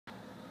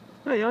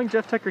Hi, young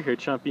Jeff Tucker here at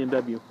Champ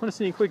BMW. I want to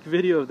send you a quick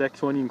video of the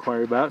X1 you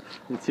inquired about.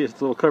 You can see it's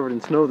a little covered in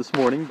snow this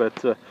morning,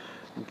 but in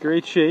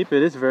great shape.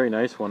 It is a very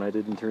nice one. I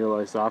didn't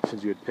realize the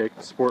options you had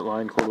picked. Sport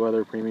line, cold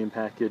weather, premium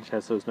package,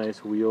 has those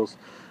nice wheels,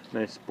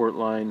 nice sport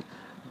line,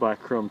 black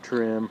chrome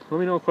trim. Let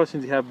me know what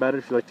questions you have about it.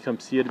 If you'd like to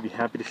come see it, I'd be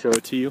happy to show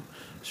it to you.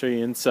 Show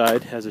you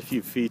inside. Has a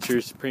few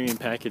features. Premium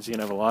package, you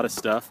can have a lot of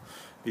stuff.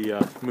 The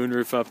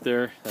moonroof up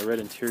there, that red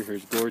interior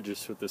is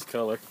gorgeous with this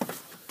color.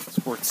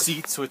 Sport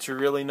seats, which are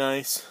really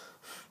nice.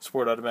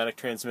 Sport automatic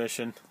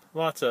transmission,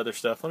 lots of other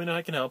stuff. Let me know how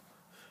I can help.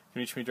 You can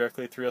reach me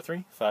directly at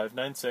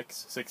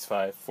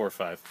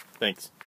 303-596-6545. Thanks.